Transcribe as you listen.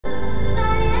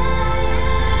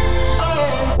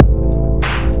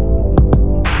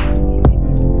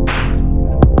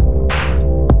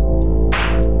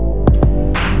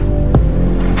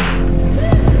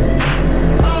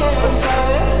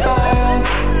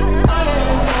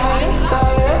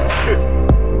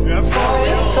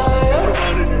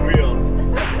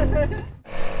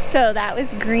So that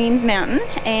was Green's Mountain,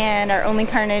 and our only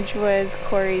carnage was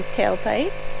Corey's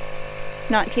tailpipe.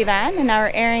 Not too bad. And now we're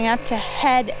airing up to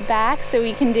head back so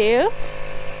we can do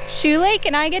Shoe Lake,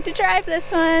 and I get to drive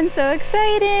this one. So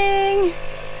exciting!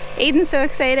 Aiden's so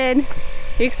excited.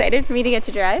 Are you excited for me to get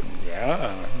to drive?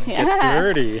 Yeah. Get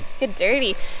dirty. Get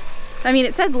dirty. I mean,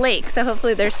 it says lake, so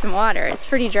hopefully there's some water. It's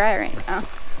pretty dry right now.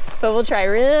 But we'll try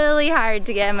really hard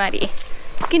to get muddy.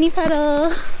 Skinny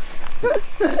pedal.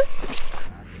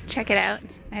 Check it out.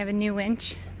 I have a new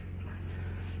winch.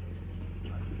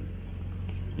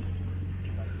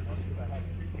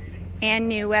 And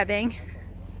new webbing.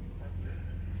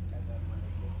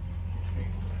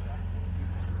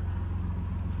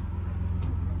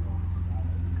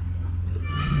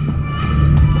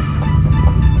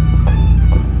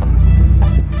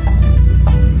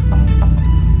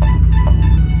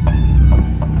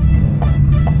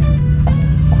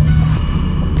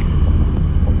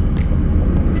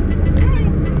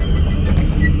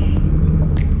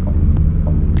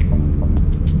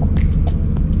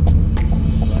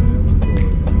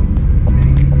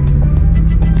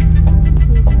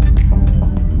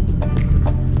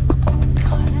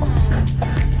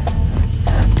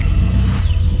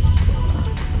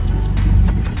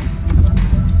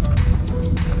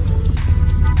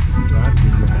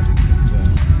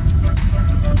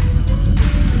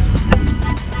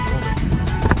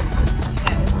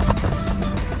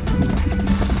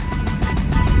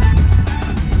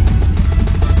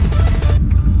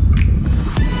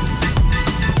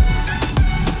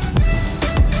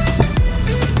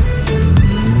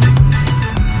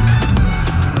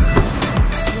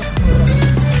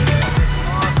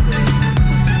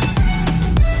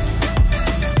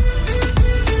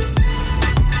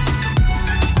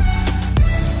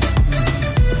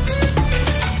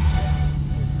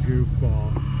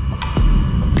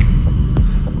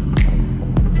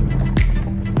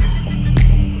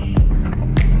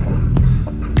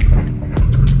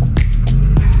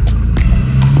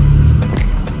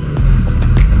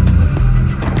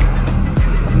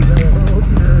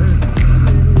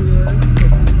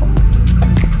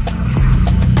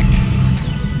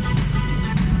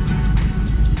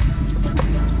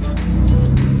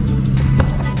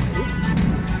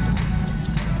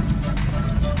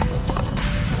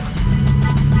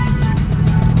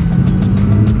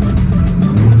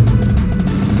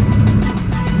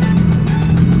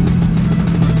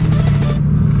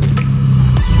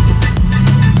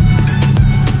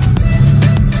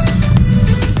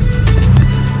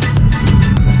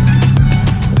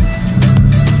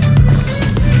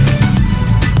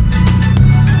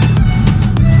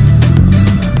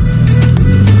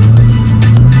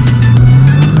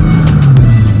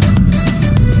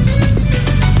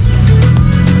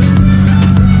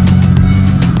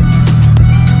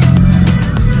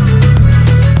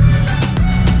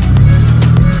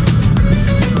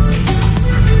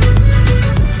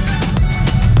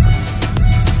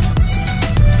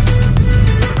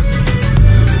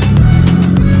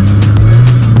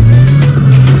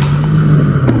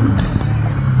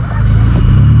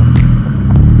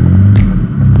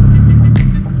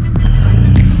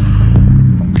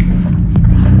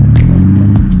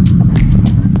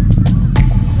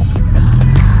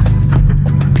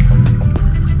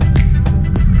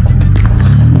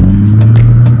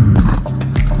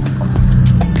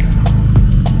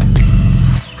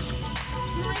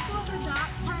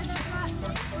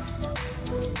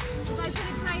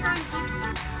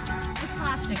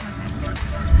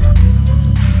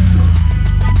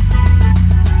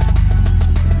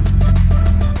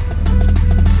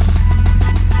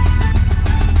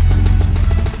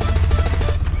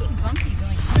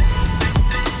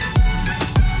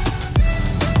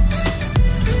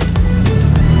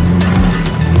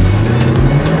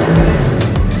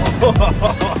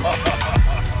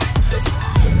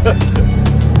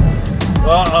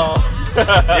 Uh-oh.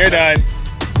 You're done.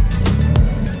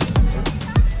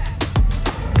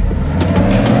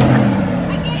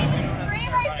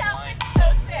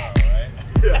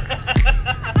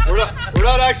 We're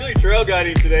not actually trail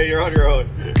guiding today, you're on your own.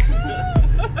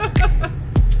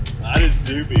 That is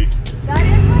soupy. That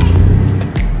is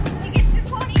like it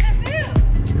just won't even move.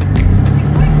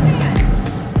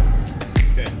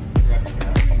 Okay.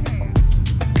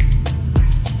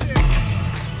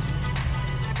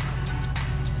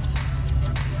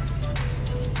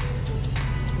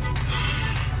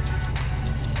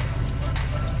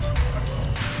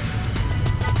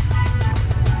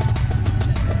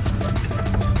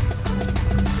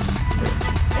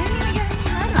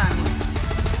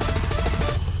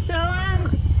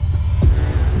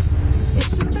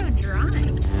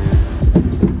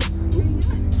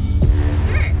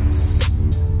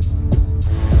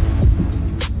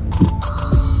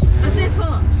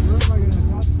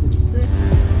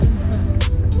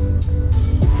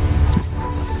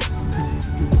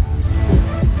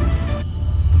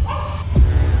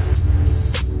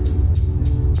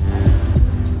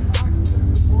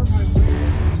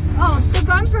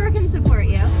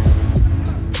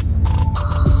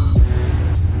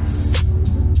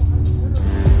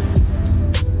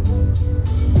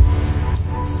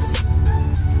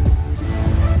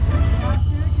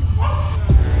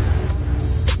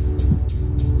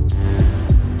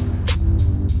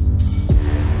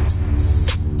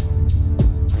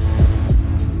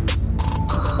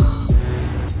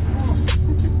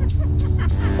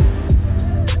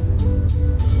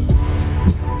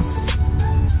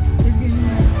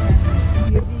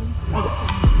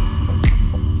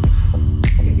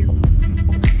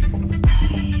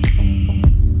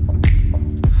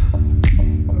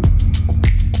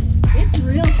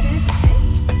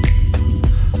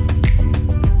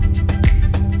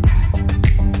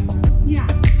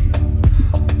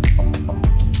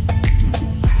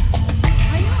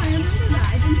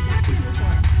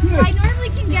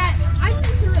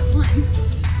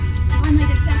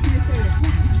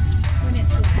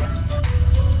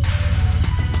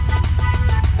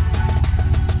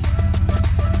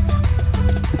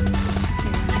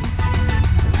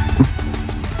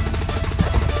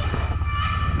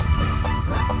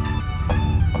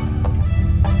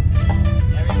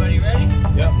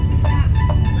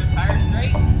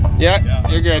 Yeah,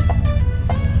 you're good.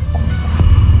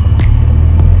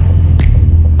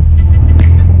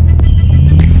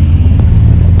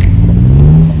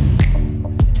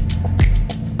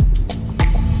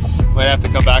 Might have to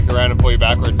come back around and pull you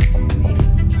backwards.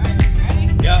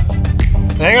 Yeah.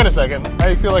 Hang on a second.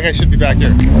 I feel like I should be back here.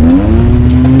 Going,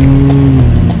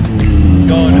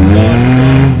 it's going, it's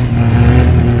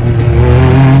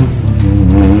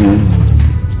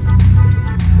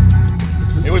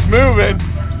going. It was moving.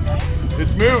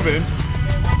 It's moving.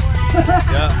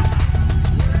 Yeah.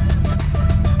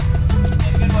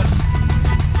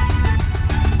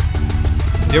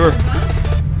 You ever?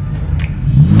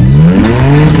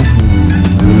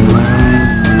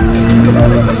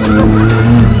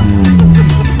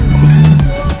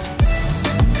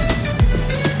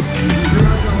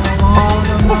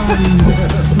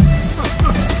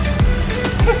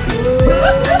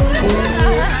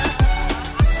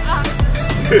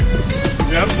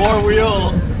 You have more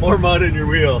wheel, more mud in your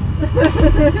wheel.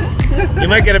 You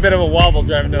might get a bit of a wobble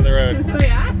driving down the road. Oh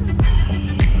yeah?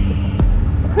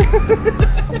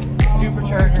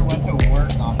 Supercharger went to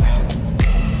work on that.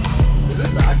 Is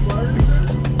it backfired?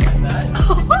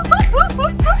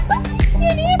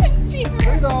 Can't even see her. Look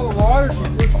at all the water she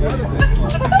pushed out of this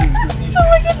one. Oh,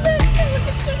 look at this. Look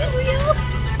at this wheel.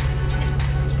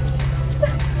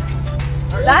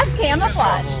 That's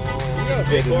camouflage.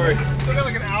 Hey, Corey. Still got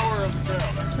like an hour of the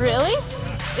trail. Really?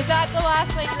 Is that the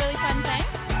last like really fun thing?